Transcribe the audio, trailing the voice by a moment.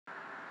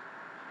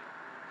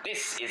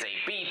This is a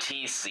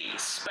BTC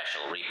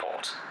special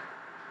report.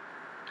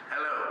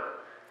 Hello,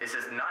 this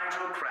is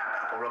Nigel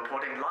Crabapple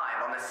reporting live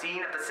on the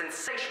scene of the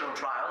sensational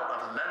trial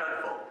of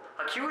Leonard Vole,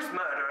 accused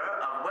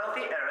murderer of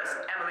wealthy heiress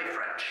Emily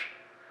French.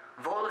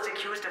 Vole is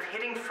accused of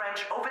hitting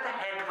French over the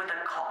head with a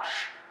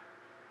kosh.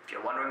 If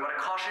you're wondering what a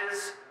kosh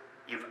is,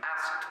 you've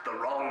asked the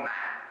wrong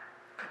man.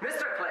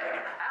 Mr. Clegg,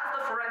 as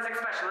the forensic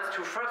specialist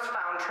who first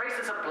found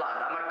traces of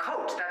blood on the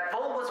coat that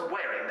Vole was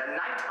wearing the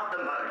night of the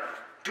murder,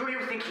 do you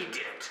think he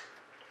did it?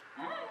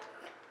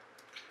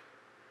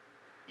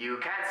 You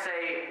can't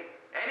say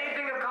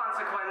anything of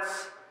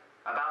consequence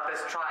about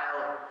this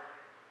trial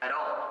at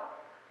all.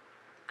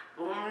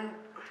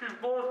 He's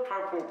both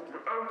typo,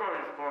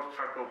 everybody's both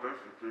typo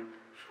basically,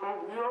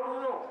 so we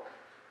don't know.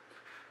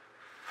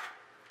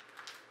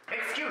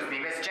 Excuse me,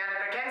 Miss Janet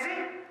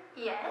Mackenzie?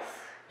 Yes,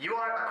 You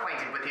are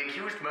acquainted with the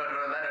accused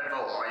murderer Leonard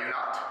Vole, are you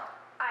not?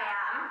 I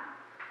am.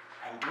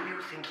 And do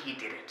you think he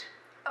did it?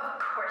 Of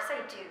course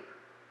I do.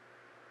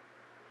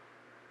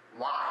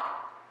 Why?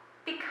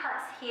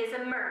 Because he is a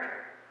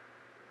murderer.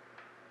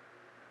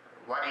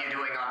 What are you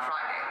doing on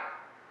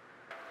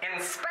Friday?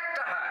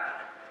 Inspector Hearn,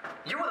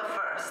 you were the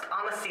first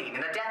on the scene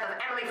in the death of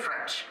Emily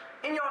French.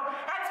 In your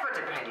expert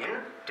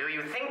opinion, do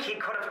you think he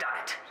could have done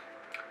it?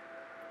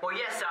 Well,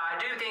 yes, sir, I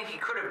do think he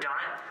could have done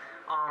it.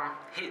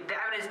 The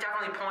evidence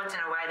definitely points in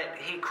a way that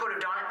he could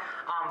have done it,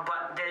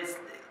 but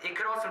it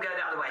could also go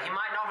the other way. He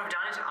might not have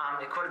done it.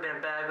 It could have been a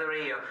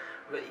burglary or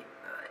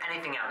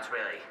anything else,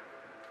 really.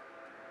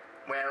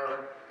 Well,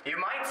 you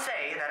might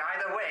say that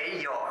either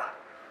way you're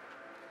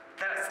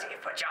thirsty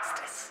for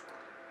justice.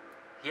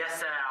 Yes,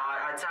 sir,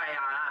 I'd say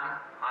I am.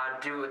 I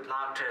do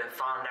like to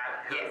find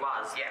out who it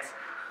was. Yes.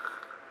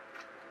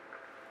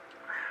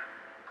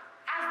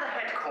 As the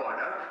head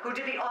coroner who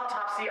did the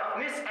autopsy of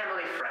Miss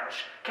Emily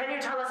French, can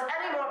you tell us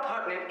any more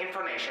pertinent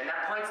information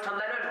that points to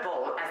Leonard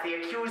Vole as the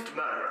accused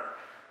murderer?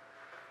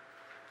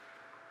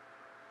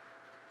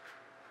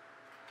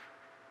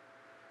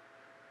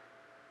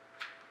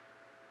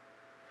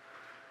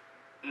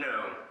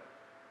 No.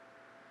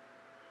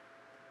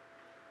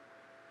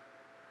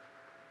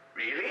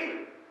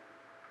 Really?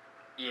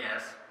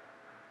 Yes.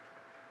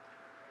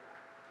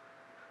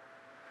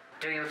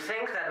 Do you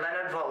think that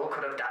Leonard Vole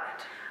could have done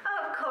it?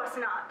 Oh, of course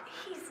not.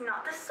 He's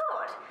not the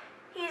sort.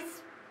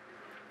 He's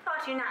far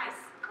too nice.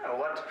 Oh,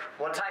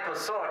 what type of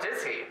sort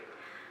is he?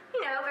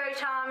 You know, very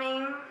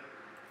charming.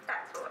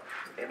 That sort.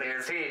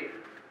 Is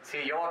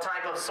he your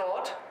type of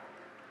sort?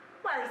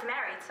 Well, he's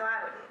married, so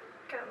I wouldn't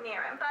go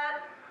near him,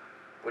 but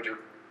Would you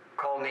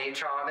call me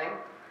charming?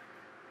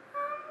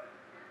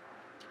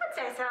 I'd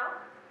say so.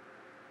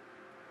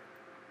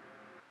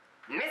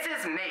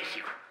 Mrs.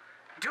 Mayhew,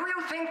 do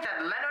you think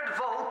that Leonard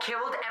Vole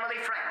killed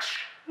Emily French?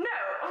 No,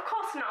 of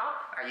course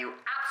not. Are you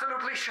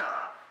absolutely sure?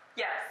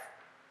 Yes.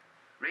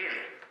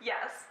 Really?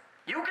 Yes.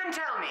 You can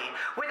tell me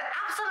with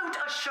absolute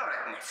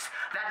assuredness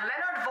that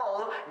Leonard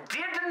Vole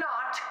did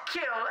not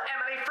kill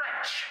Emily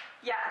French.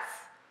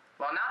 Yes.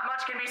 Well, not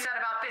much can be said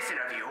about this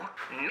interview.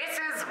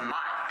 Mrs.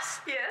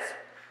 Miles, Yes.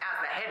 as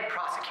the head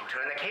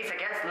prosecutor in the case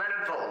against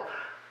Leonard Vole,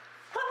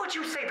 what would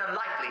you say the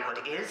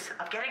likelihood is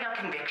of getting a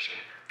conviction?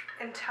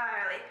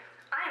 Entirely.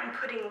 I am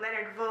putting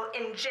Leonard Vole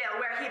in jail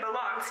where he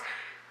belongs.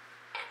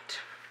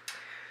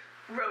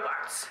 And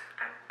Robarts,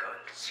 I'm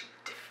going to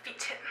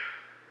defeat him.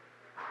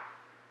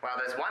 Well,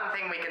 there's one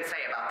thing we can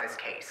say about this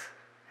case,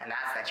 and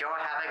that's that you're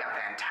having a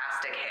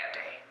fantastic hair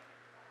day.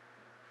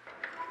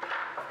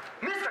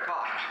 Mr.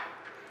 Carter,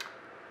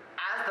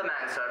 as the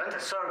manservant,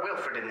 Sir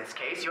Wilfrid in this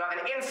case, you have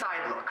an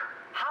inside look.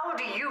 How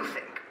do you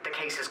think the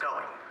case is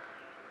going?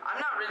 I'm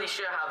not really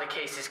sure how the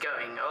case is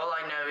going. All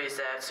I know is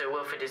that Sir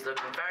Wilfrid is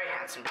looking very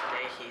handsome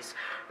today. His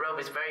robe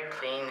is very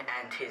clean,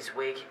 and his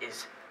wig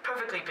is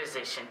perfectly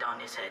positioned on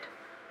his head.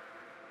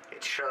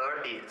 It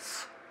sure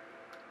is.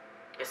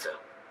 Yes, sir.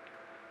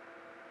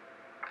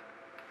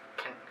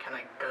 Can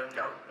I go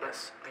now?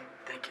 Yes.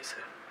 Thank you, sir.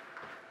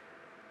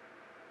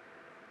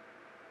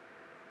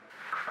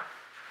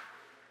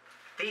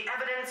 The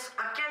evidence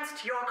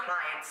against your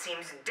client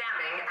seems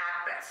damning at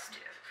best.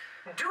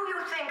 Do you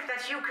think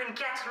that you can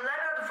get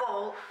Leonard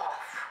Vole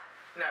off?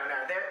 No,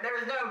 there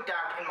is no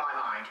doubt in my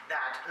mind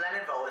that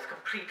Leonard Vole is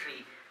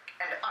completely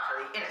and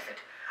utterly innocent.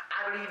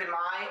 I believe in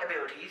my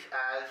abilities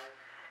as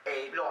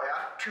a lawyer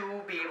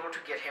to be able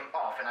to get him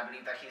off, and I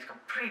believe that he's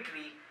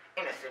completely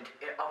innocent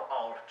of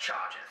all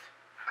charges.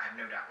 I have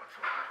no doubt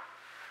whatsoever.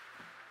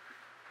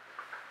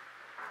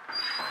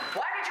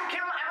 Why did you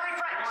kill Emily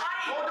French? I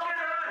didn't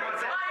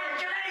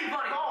kill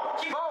anybody!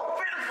 You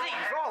filthy!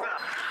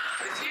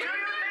 Do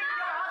you think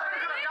your husband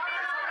could have done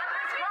this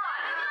horrendous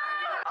crime?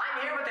 I'm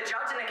here with the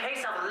judge in the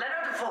case of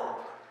Leonard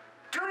Vole.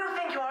 Do you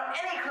think you are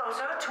any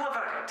closer to a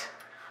verdict?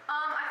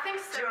 I think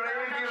so.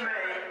 You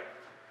may.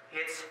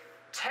 It's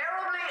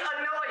terribly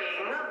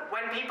annoying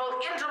when people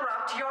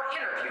interrupt your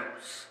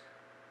interviews.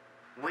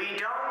 We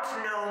don't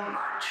know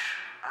much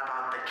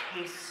about the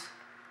case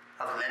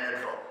of Leonard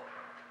Vole.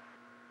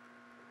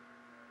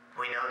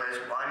 We know there's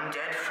one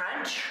dead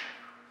French.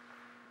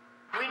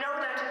 We know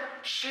that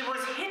she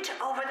was hit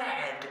over the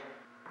head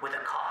with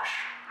a kosh.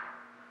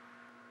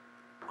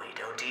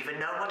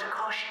 even know what a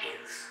kosh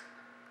is.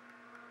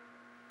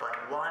 But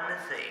one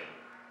thing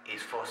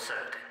is for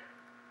certain.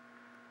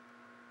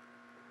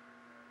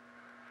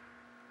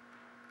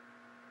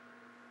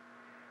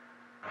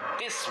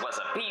 This was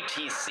a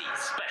BTC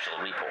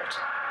special report.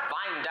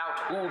 Find out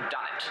who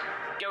done it.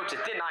 Go to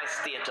Thin Ice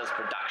Theater's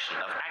production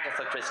of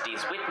Agatha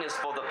Christie's Witness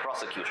for the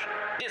Prosecution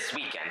this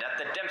weekend at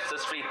the Dempster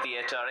St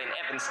Theater in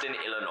Evanston,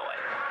 Illinois.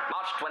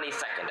 March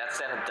 22nd at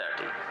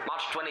 7:30,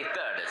 March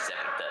 23rd at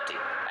 7:30,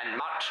 and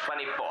March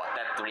 24th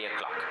at 3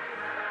 o'clock.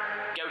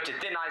 Go to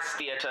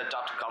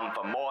thinicetheater.com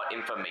for more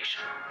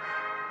information.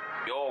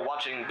 You're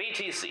watching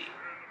BTC.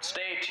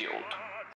 Stay tuned.